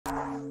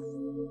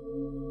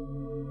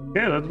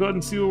Okay, let's go ahead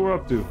and see what we're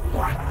up to.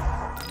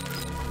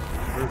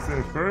 First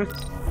things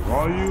first,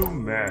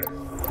 volume max.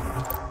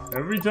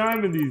 Every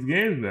time in these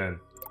games, man.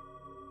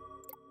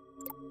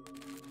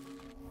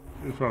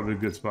 This is probably a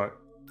good spot.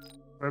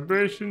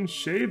 Vibration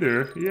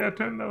shader. Yeah,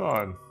 turn that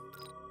on.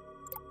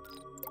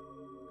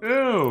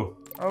 Ew,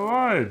 I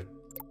lied.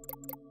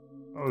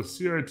 Oh,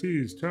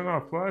 CRTs. Turn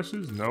off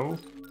flashes? No.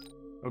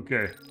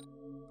 Okay.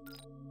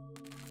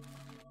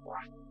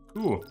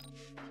 Cool.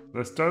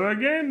 Let's start our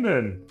game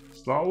then.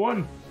 Slot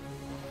 1.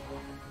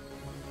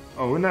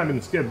 Oh, we're not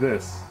gonna skip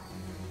this.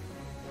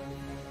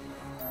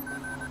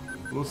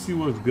 We'll see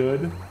what's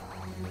good.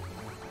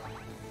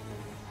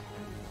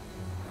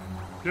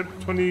 Ship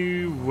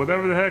 20,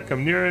 whatever the heck.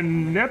 I'm near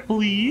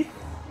Nepali.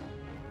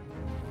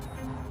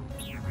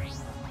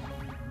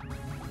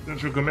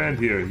 Central command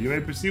here. You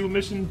may proceed with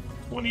mission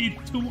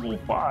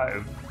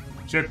 2205.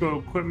 Check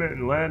out equipment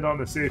and land on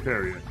the safe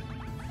area.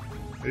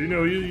 You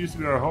know, it used to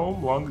be our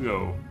home long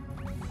ago.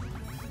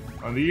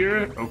 On the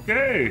year,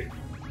 okay.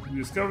 We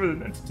discovered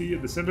an entity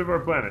at the center of our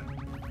planet.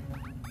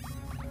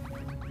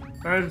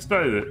 I just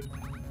studied it.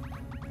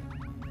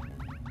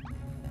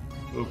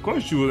 Well, of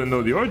course you wouldn't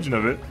know the origin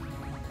of it.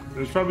 It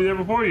was probably there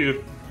before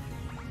you.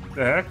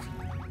 The heck?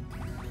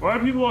 Why are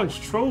people always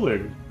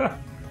trolling?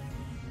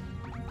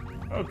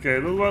 Okay,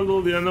 little by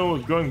little the unknown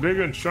was growing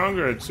bigger and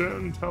stronger at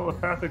certain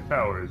telepathic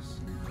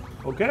powers.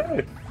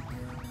 Okay.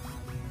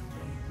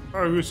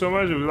 Power grew so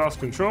much that we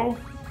lost control.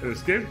 It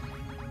escaped.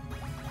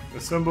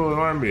 Assemble an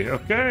army.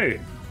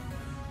 Okay.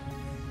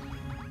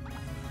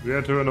 We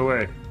had to run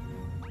away.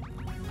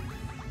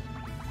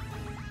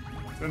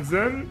 Since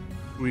then,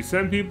 we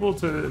send people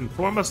to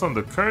inform us on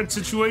the current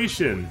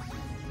situation.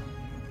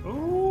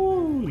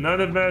 Ooh, none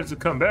have managed to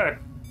come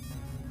back.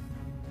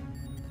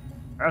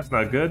 That's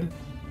not good.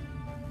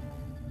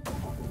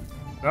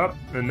 Up,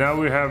 and now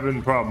we're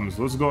having problems.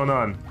 What's going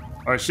on?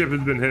 Our ship has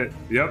been hit.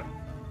 Yep.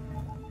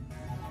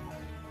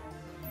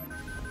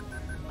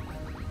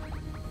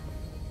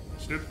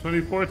 Ship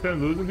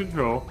 2410 losing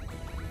control.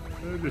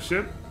 The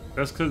ship?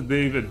 That's because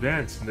they've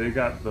advanced. They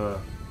got the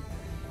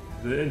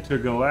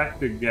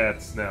intergalactic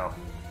gats now.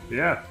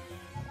 Yeah.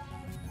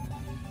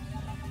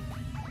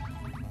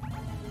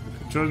 The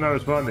control's not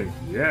responding.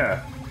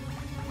 Yeah.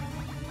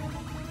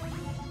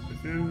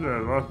 It seems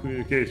lost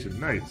communication.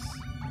 Nice.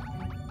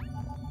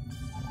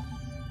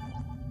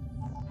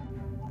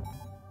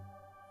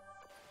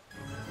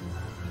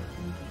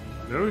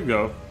 There we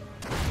go.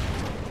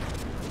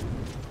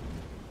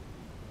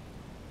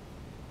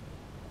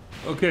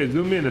 Okay,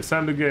 zoom in. It's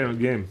time to get a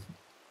game.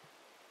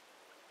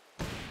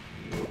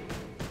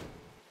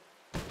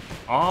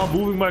 Ah,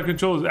 moving my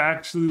controls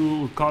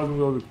actually causing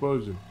those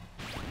explosions.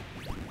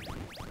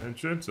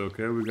 Entrance.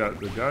 Okay, we got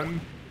the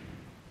gun.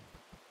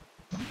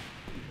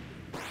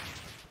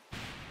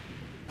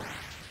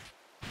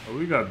 Oh,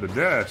 we got the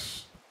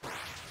dash.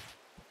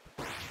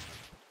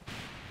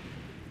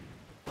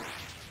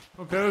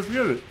 Okay, let's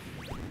get it.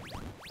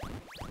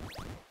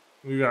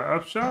 We got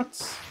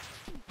upshots.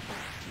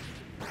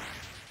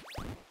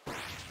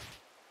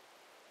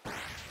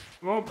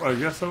 Well, I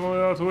guess I'm only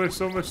allowed to waste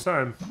so much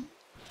time.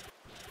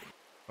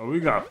 Oh, we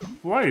got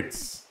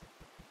flights.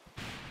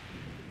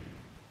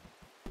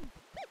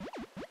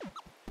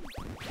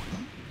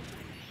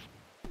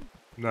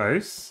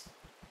 Nice.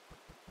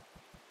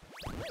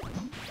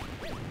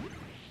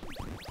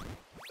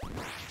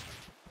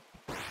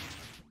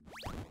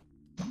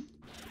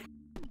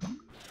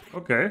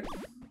 Okay.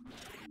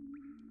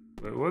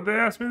 Wait, what'd they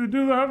ask me to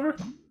do, the hover?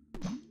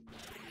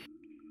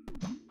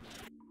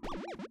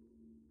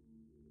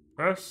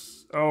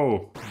 Press.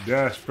 Oh,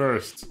 dash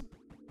first.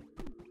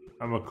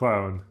 I'm a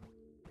clown.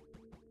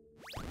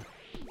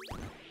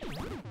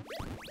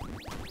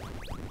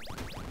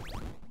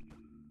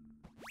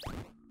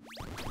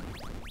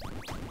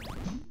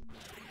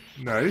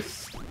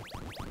 Nice.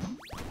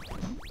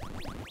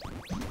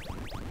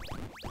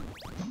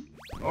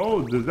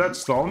 Oh, does that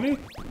stall me?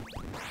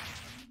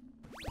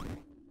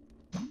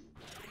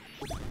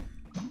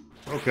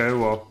 Okay,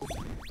 well.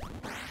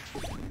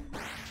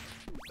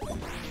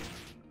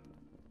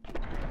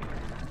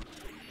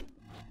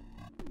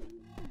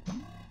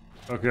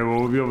 Okay, well,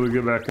 we'll be able to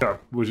get back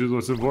up, which is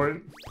what's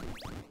important.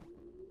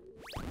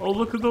 Oh,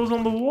 look at those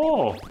on the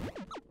wall!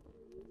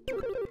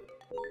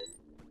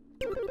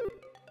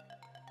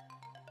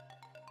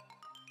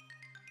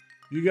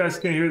 You guys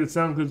can't hear the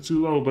sound because it's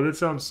too low, but it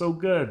sounds so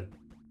good.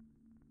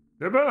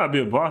 There better not be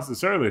a boss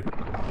this early.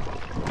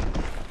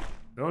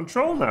 Don't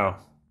troll now.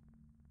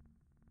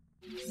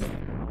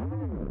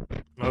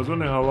 I was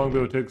wondering how long they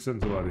would take to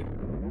send somebody.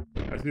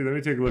 Actually, let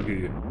me take a look at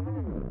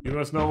you. You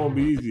must know it won't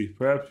be easy.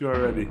 Perhaps you are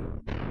ready.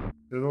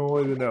 There's no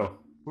way to know.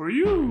 For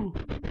you!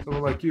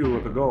 Someone like you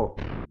with a goal.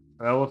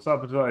 And I won't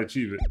stop until I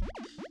achieve it.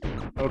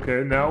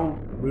 Okay, now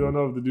we don't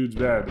know if the dude's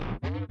bad.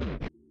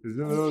 He's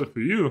gonna know it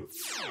for you.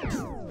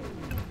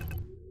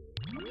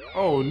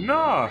 Oh,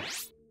 nah!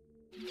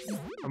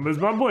 Is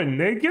my boy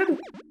naked?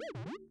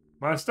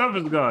 My stuff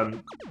is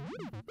gone.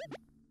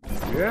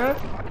 Yeah?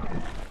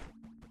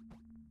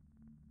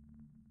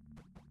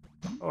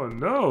 Oh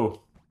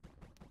no!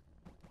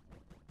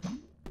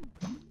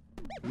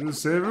 Is this a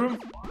save room?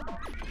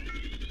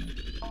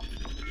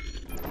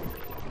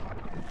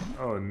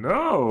 Oh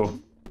no!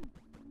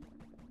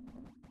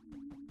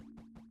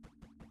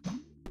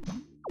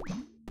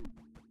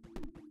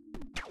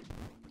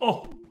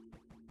 Oh!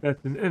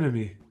 That's an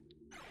enemy.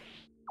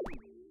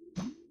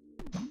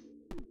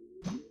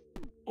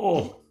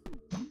 Oh!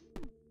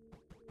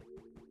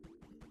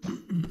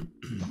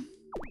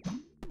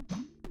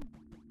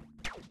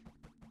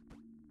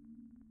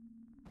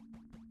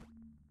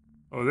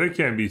 Oh, they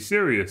can't be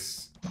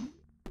serious.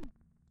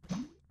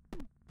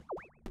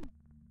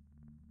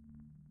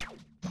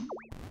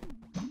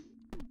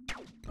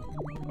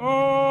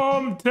 Oh,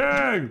 I'm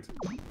tagged!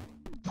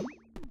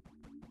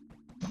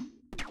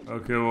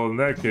 Okay, well in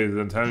that case,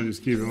 then time to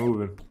just keep it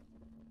moving.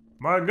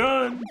 My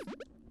gun!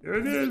 Here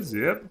it is,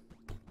 yep.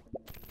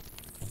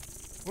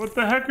 What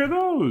the heck are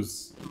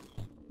those?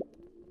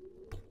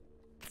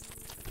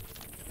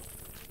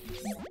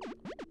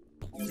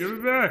 Give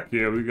it back!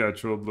 Yeah, we got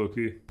trolled,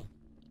 Loki.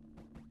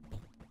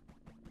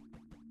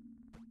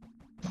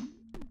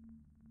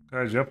 Can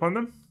I jump on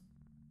them?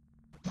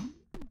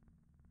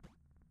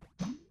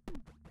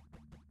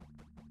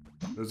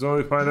 Let's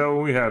only find out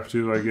when we have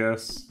to, I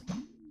guess.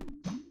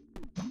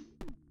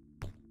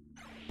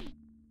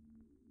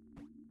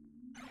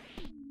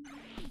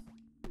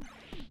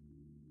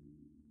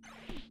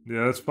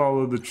 Yeah, let's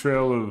follow the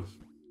trail of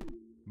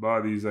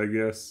bodies, I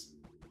guess.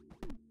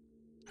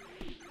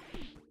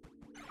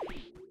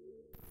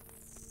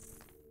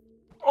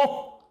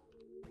 Oh!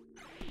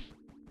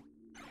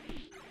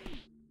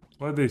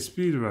 Why'd they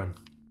speed run?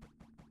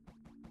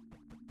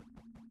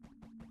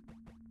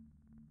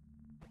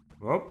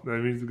 Well, that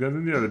means the gun's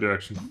in the other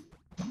direction.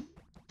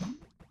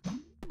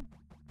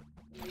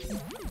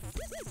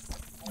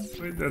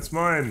 Wait, that's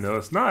mine. No,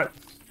 it's not.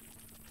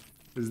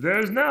 It's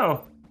theirs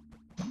now.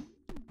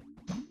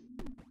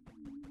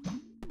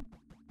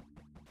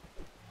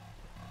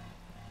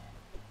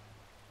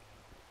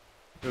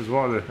 There's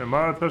water. Am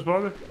I allowed to touch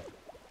water?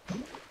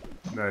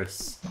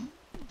 Nice.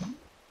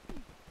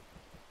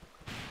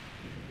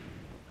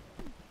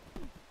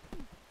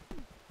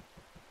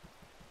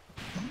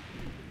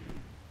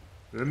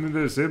 Isn't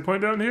there a save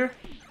point down here?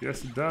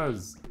 Yes, it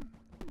does.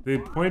 They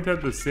point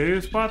at the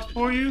save spots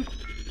for you?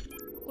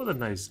 What a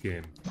nice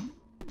game.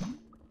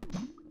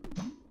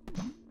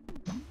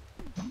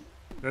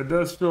 That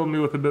does fill me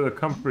with a bit of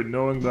comfort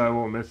knowing that I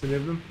won't miss any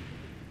of them.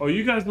 Oh,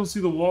 you guys don't see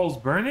the walls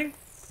burning?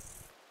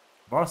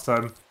 Boss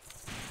time.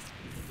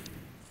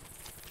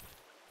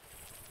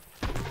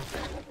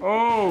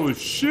 Oh,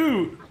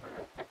 shoot!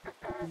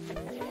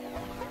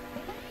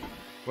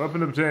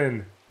 Weapon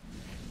obtained.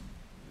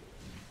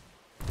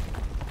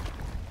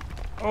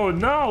 Oh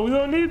no, we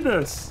don't need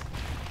this!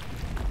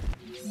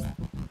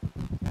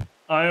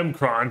 I am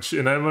Crunch,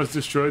 and I must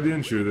destroy the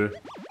intruder.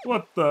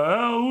 What the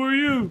hell? Who are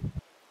you?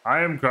 I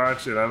am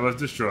Crunch, and I must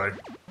destroy.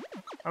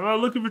 I'm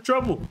not looking for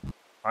trouble.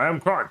 I am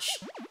Crunch.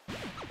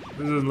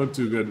 This doesn't look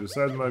too good.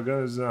 Besides, my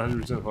gun is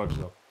 100%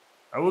 functional.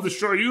 I will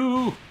destroy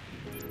you!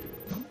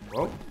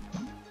 Well.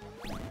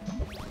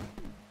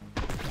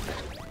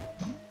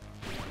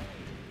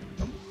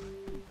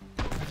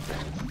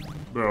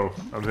 Bro,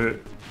 I'm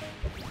hit.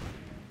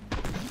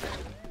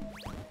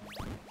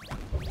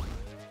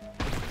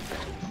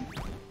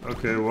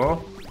 Okay,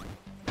 well.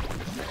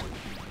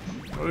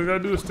 All you gotta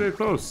do is stay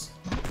close.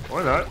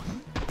 Why not?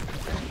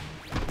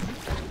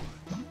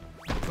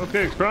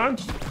 Okay,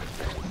 Crunch.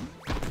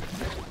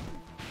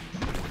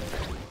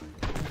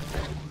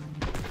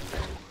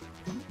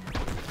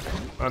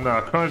 Oh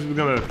no, Crunch is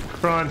gonna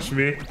crunch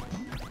me.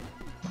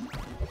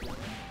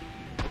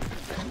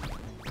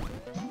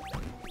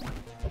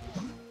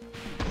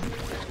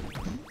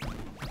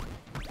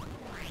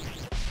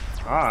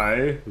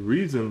 I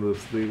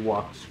reasonlessly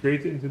walked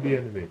straight into the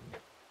enemy.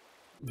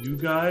 You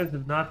guys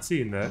have not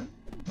seen that.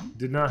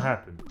 Did not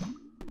happen.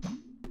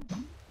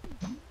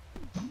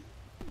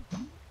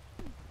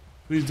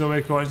 Please don't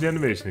make me watch the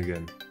animation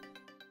again.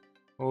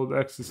 Hold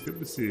X to skip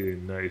the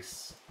scene.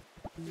 Nice.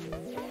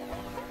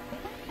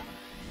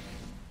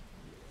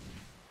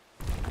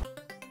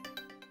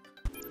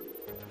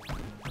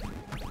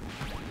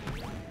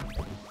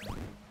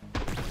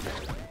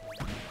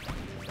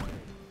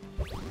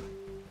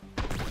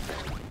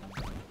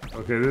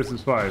 Okay, this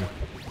is fine.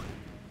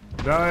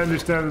 Now I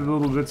understand that the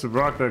little bits of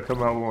rock that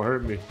come out won't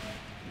hurt me.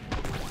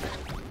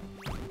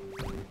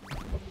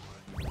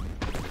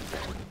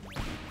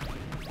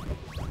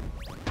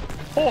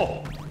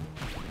 Oh!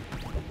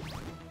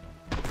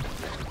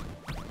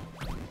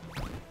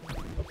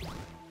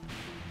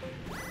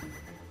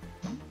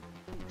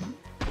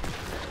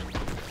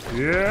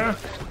 Yeah?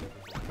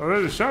 Oh,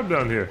 there's a shop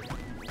down here.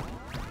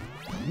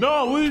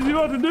 No, what is he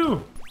about to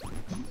do?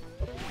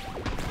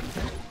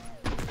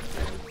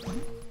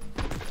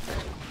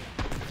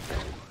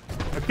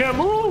 I can't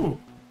move!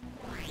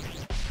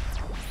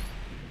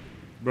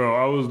 Bro,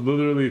 I was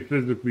literally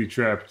physically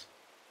trapped.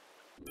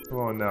 Come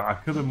on now, I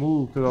could have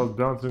moved because I was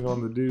bouncing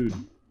on the dude.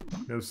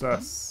 No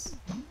sus.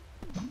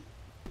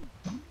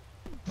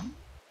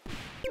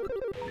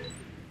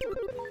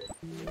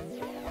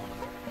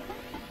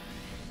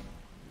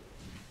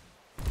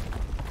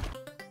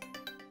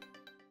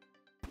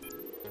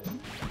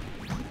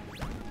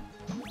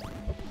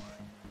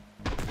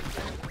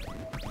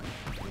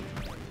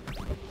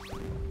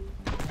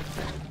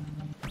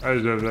 I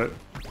deserve that.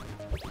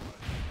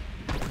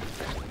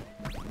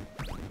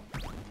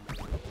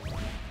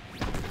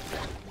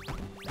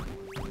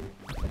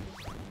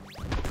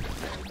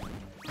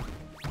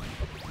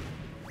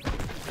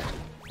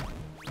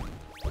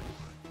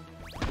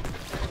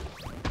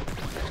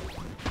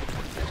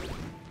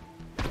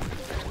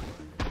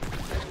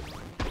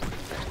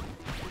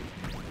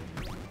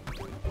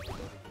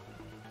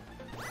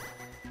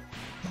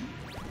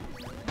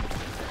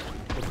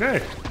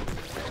 Okay.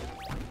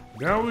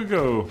 Down we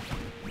go.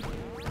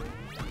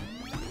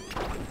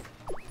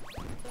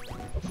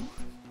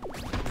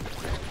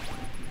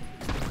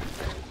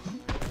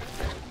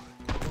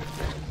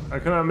 I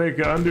cannot make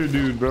an under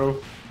dude,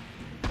 bro.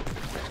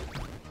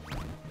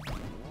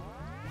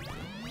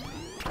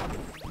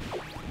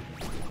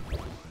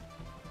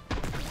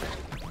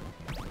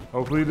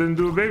 Hopefully he didn't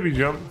do a baby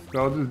jump.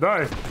 I'll just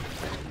die.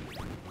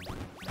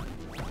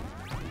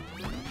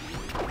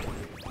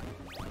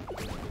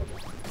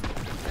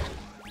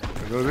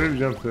 There baby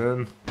jump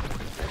in.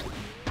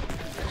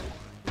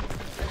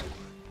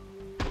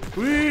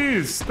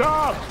 Please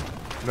stop!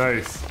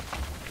 Nice.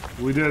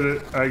 We did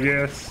it, I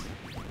guess.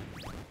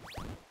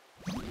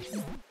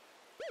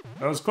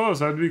 That was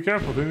close. I had to be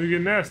careful. Things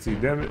get nasty.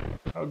 Damn it.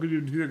 How could you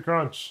do the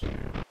crunch?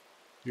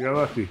 You got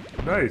lucky.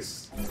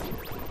 Nice.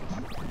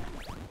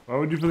 Why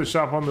would you put the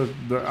shop on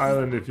the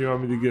island if you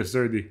want me to get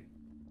sturdy?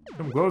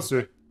 Come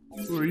closer.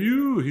 Who are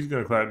you? He's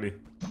gonna clap me.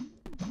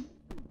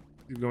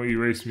 He's gonna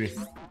erase me.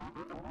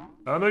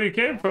 I don't know where you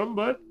came from,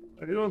 but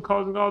you don't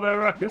causing all that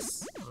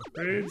ruckus. I'm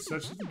afraid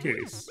such is the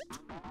case.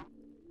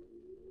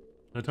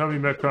 Now tell me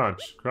about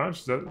Crunch. Crunch,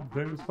 is that the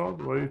thing it's called?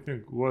 What do you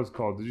think it was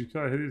called? Did you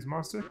kill a hideous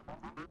monster?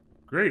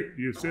 Great,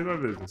 you've saved my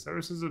business.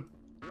 Ever since the...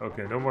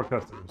 Okay, no more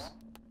customers.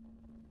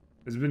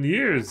 It's been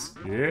years.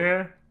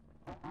 Yeah.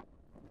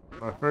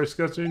 My first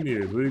customer in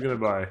years. What are you gonna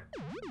buy?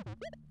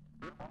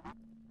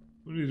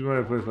 Who needs money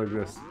at a place like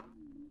this?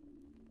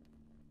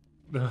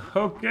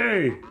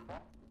 Okay.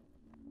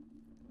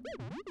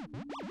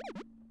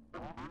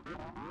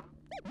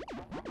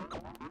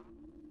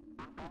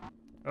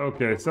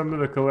 Okay, something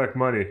to collect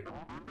money.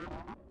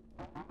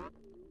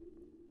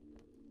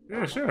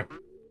 Yeah, sure.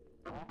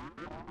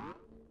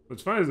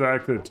 What's funny is that I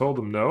could have told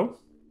him no.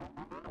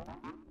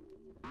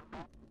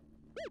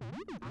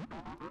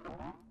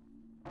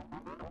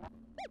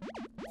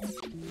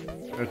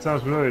 That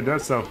sounds familiar. It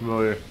does sound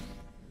familiar.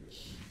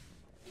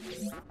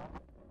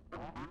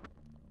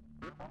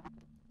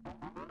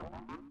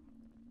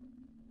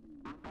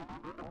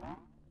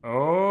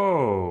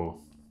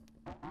 Oh.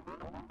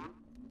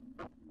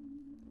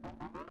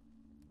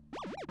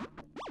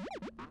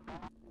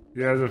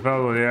 Yeah, I haven't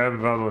found one. Yeah, I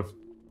haven't found one.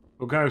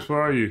 What kind of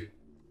spore are you?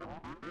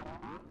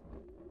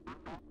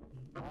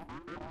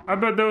 I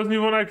bet that wasn't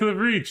even one I could have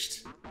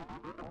reached.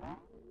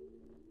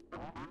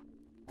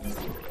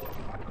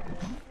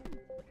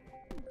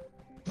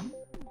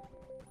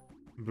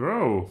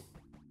 Bro.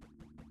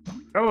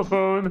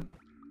 Telephone.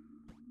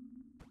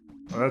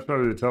 Oh, that's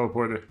probably the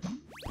teleporter.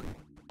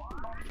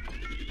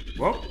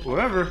 Well,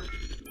 whatever.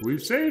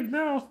 We've saved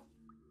now.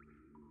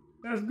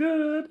 That's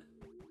good.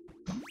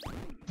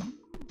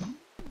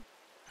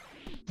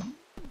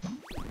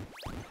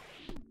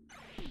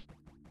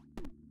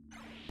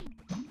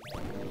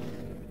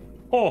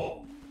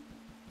 Oh!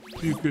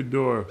 Secret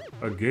door.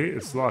 A gate?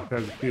 It's locked.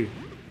 Has a key.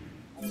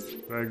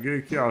 If I get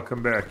a key, I'll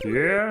come back.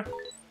 Yeah?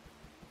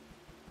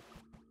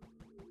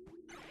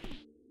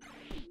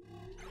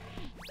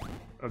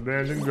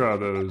 Abandoned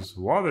grottos.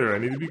 Water. I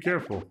need to be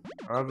careful.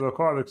 I have the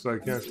aquatic, so I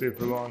can't stay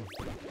for long.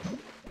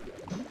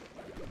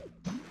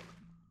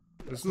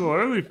 It's a little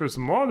early for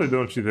some water,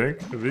 don't you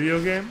think? A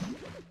video game?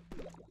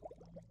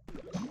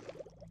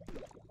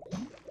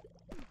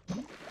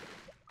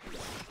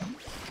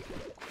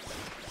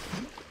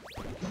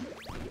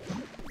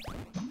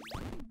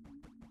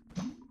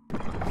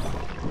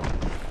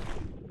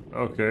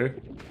 Okay.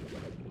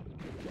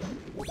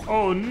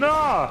 Oh,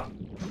 nah!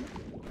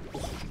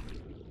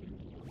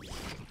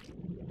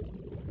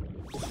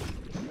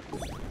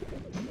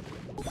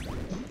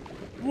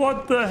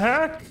 What the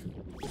heck?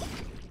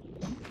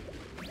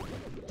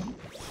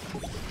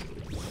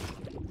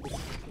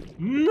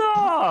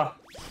 Nah!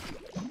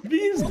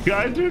 These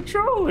guys are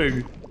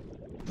trolling!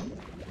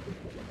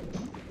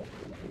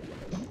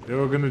 They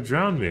were gonna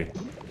drown me.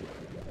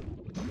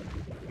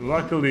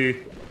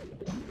 Luckily,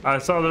 I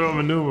saw the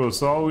Roman numerals,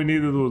 so all we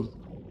needed was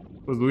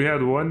we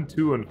had 1,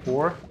 2, and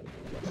 4.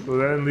 So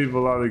that didn't leave a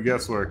lot of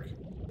guesswork.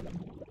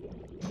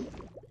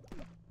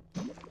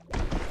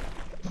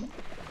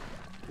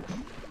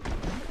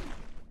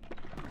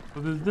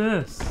 What is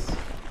this?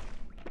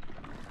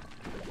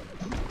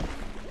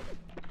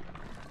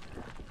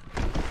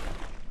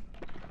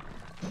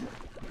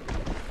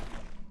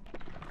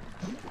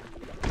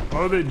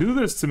 Why would they do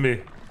this to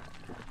me?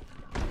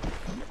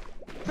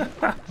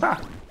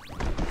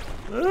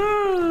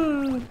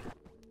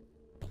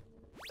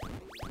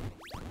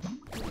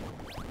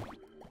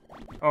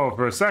 Oh,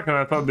 for a second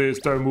I thought they'd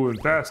start moving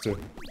faster.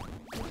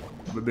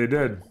 But they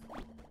did.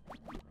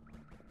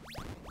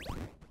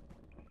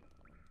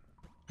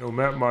 No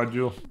map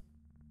module.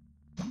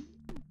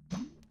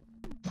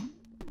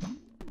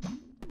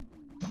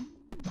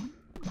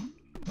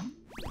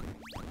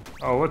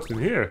 Oh, what's in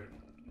here?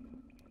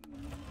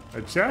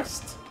 A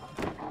chest?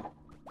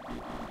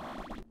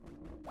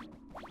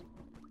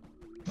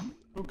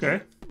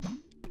 Okay.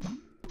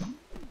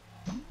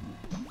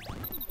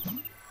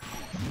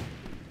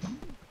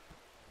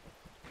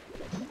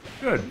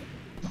 Good.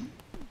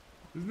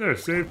 Isn't there a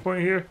save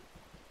point here?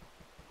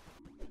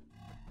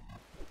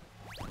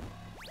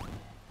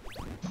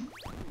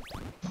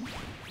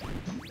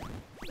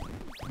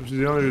 Which is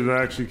the only reason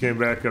I actually came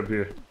back up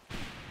here.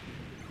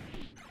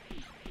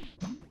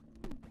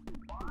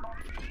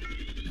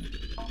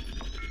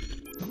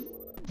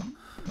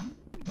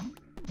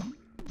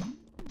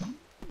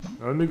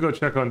 Let me go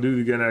check on dude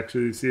again,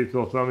 actually, see if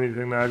he'll tell me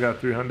anything. Now I got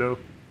 300.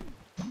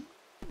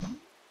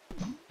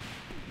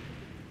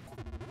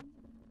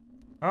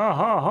 Ha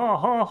ha ha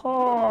ha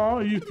ha!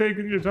 You've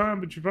taken your time,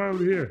 but you're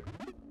finally here.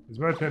 It's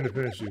my turn to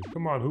finish you.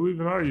 Come on, who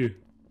even are you?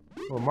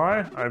 Who am I?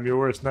 I'm your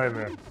worst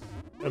nightmare.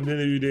 I'm the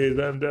end of your days,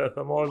 I'm death.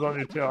 I'm always on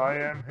your tail. I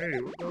am.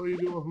 Hey, what the hell are you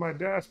doing with my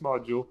dash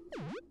module?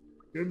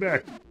 Get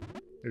back.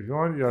 If you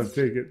want, you gotta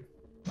take it.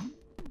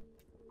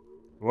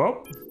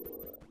 Well,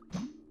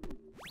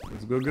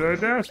 let's go get our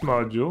dash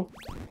module.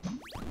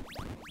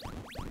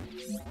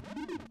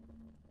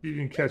 You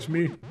can catch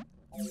me.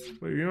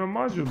 Wait, give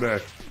my module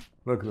back.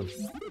 Look at him.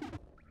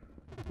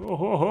 Oh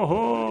ho ho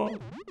ho!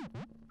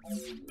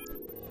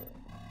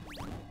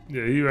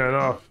 Yeah, he ran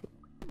off.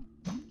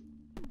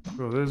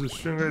 Bro, there's a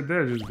string right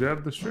there. Just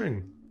grab the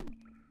string.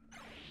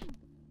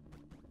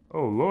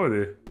 Oh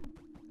lordy.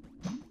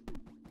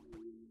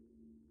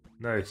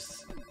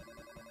 Nice.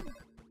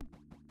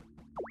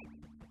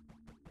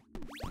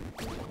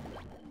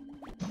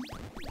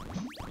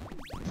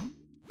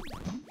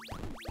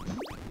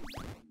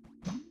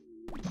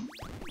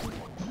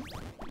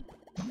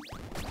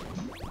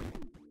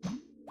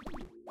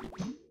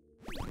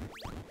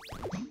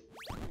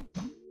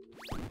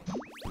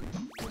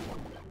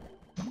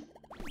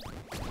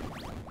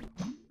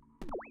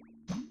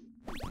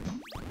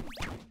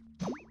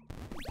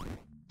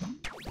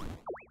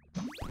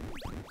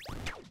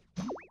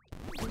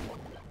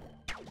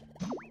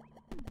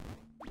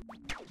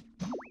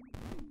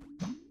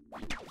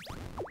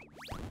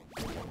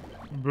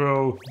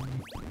 Bro,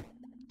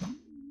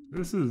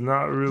 this is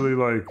not really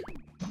like...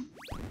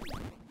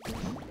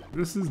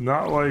 This is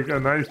not like a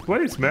nice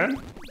place, man.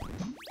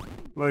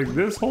 Like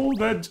that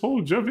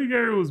whole jumping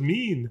area was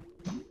mean.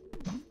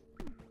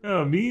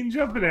 Yeah, mean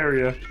jumping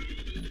area.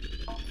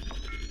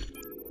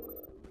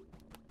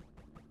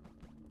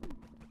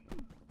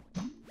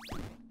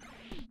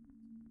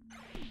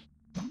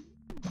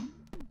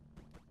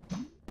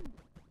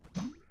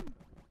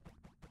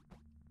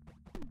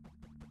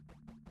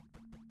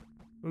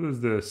 What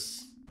is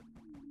this?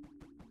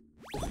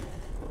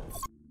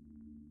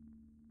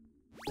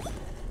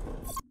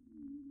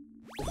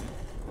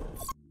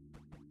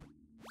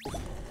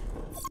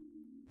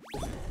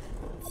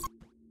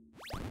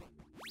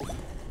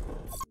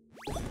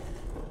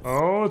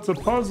 Oh, it's a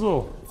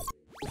puzzle.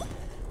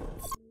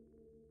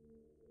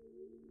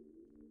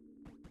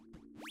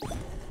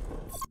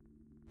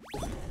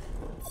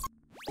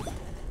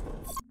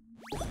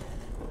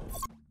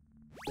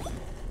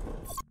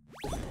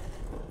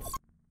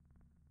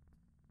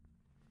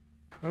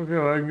 Okay,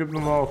 well, I can get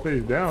them all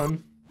face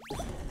down.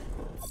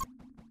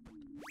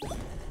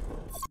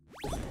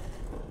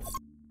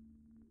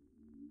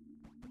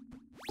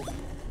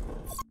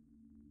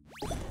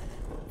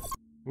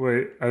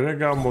 Wait, I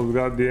think I almost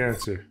got the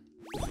answer.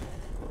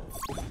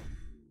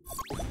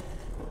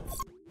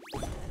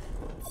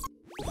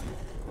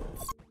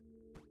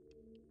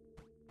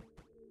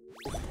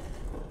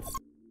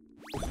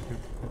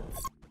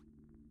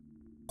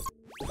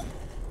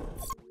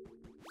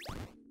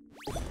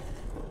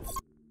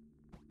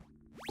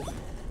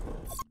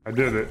 I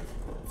did it.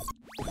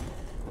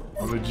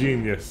 I'm a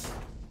genius.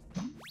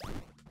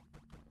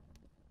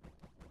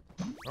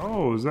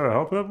 Oh, is that a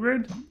health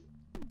upgrade?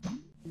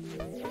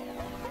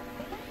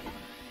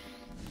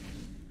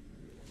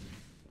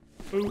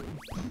 Ooh.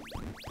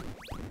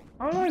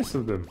 How nice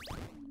of them.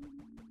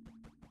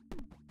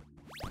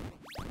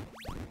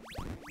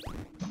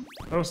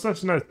 That was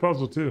such a nice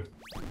puzzle too.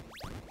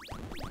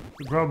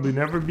 Could probably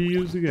never be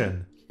used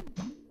again.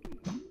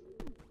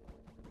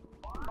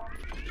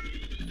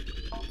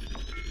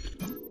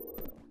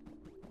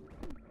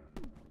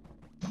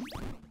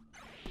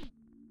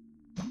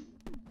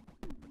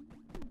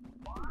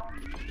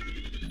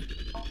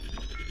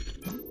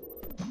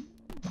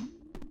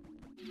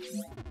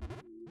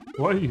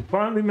 Well, you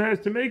finally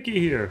managed to make it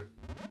here.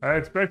 I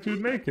expect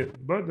you'd make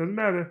it, but doesn't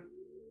matter.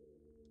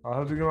 I'll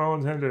have to get my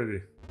own hand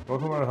dirty.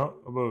 Welcome to my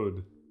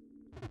abode.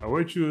 I'll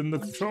wait you in the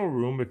control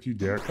room if you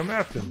dare come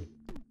after me.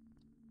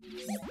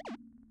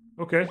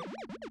 Okay.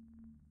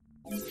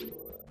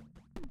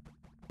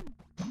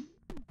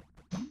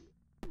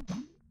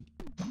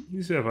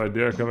 You say if I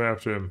dare come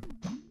after him.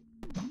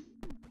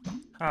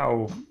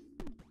 How?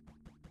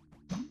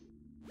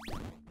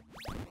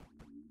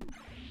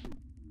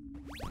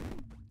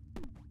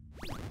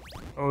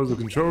 Oh, is the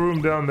control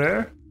room down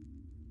there?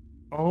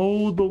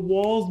 Oh, the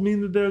walls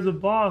mean that there's a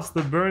boss.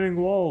 The burning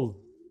walls.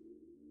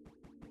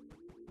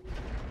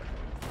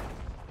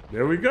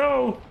 There we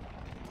go.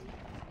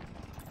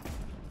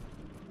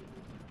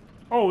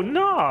 Oh,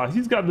 nah.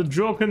 He's got the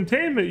drill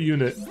containment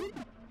unit.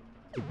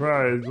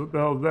 Surprise. What the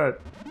hell is that?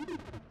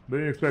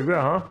 Didn't expect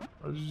that, huh?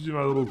 I'll just use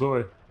my little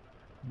toy.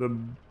 The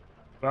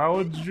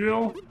Ballard's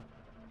drill?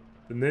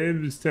 The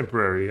name is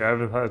temporary. I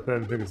haven't had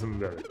time to think of something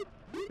better.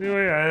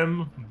 Anyway, I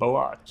am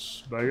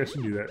Balach, but I guess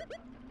you knew that.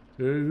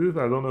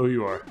 I don't know who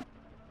you are.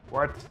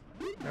 What?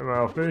 And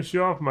I'll finish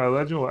you off. My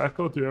legend will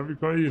echo through every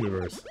corner of the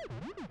universe.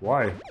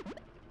 Why?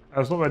 I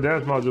just want my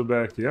dad's module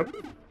back. Yep.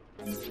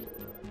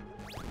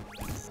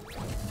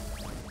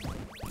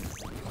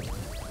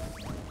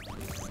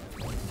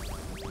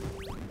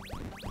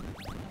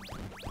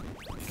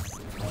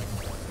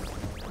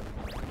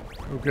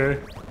 Okay.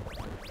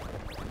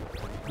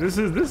 This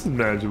is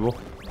manageable.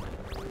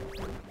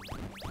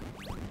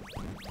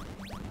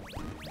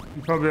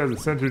 He probably has a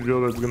center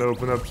drill that's gonna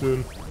open up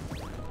soon.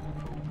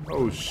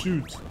 Oh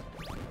shoot.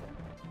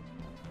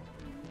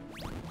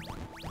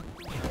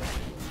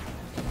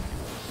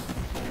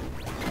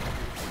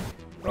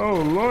 Oh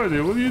lordy,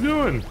 what are you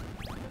doing?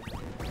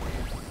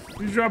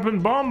 He's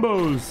dropping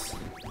bombos.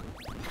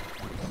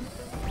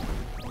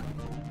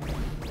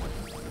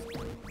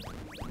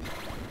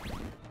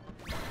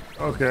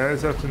 Okay, I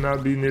just have to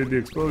not be near the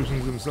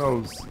explosions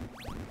themselves.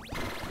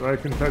 So I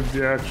can touch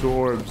the actual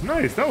orbs.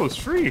 Nice, that was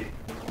free.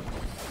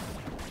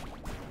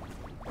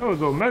 That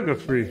was Omega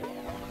free.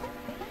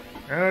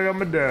 And I got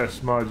my dash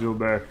module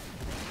back.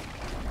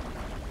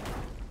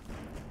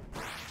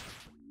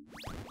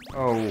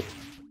 Oh.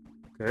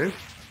 Okay.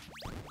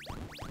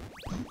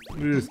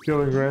 We're just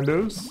killing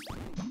randos.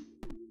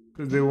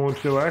 Because they won't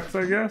chillax,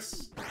 I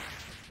guess.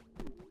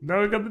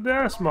 Now we got the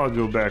dash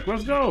module back.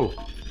 Let's go!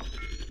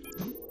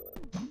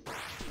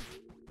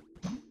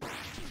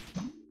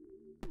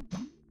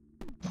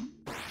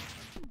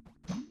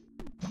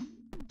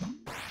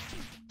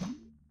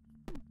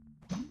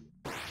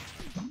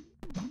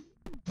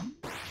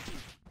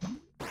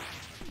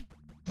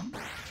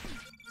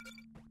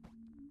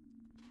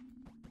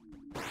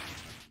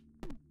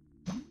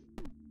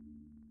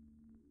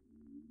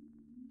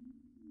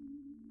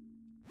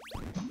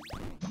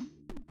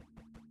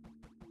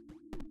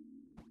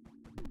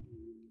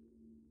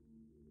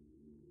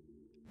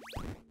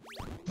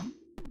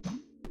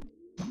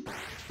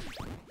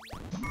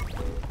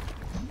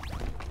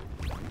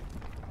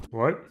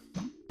 What?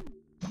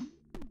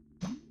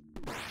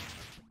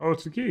 Oh,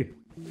 it's a key.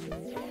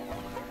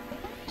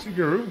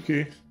 Secret room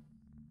key.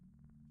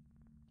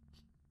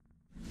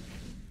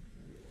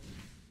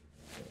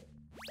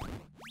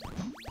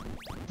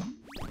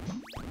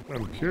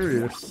 I'm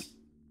curious.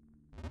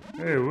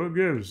 Hey, what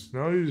gives?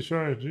 Not only just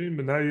trying to dream,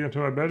 but now you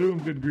enter my bedroom?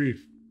 Good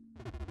grief.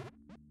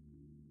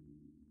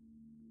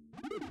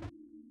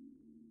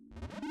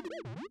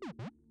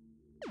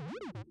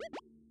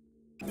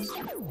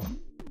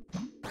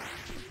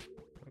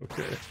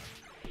 Okay.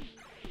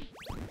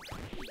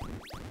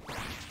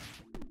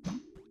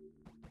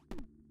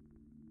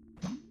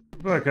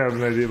 I feel like I have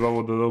an idea about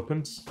what that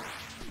opens.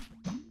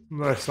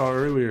 That I saw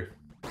earlier.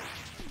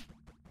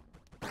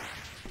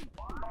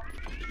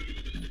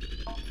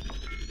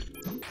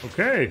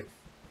 Okay.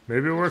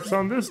 Maybe it works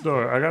on this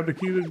door. I got the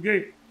key to the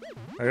gate.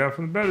 I got it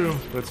from the bedroom.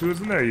 Let's see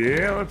what's in there.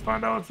 Yeah, let's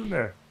find out what's in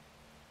there.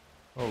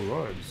 Oh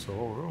lord, it's the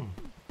whole room.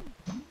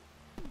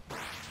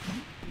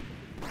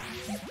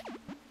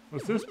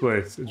 What's this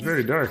place? It's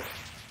very dark.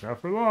 Not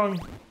for long.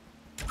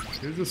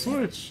 Here's the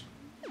switch.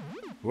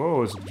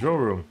 Whoa, it's a drill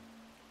room.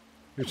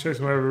 You check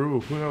my every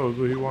roof. Who knows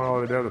what he want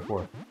all the data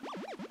for?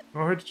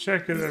 Don't hurt to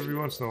check it every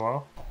once in a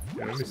while.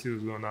 Yeah, let me see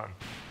what's going on.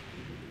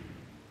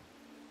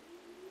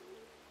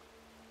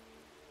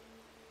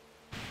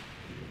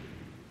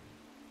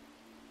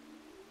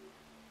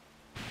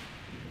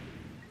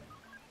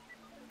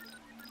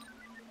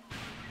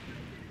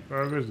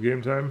 Progress,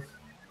 game time.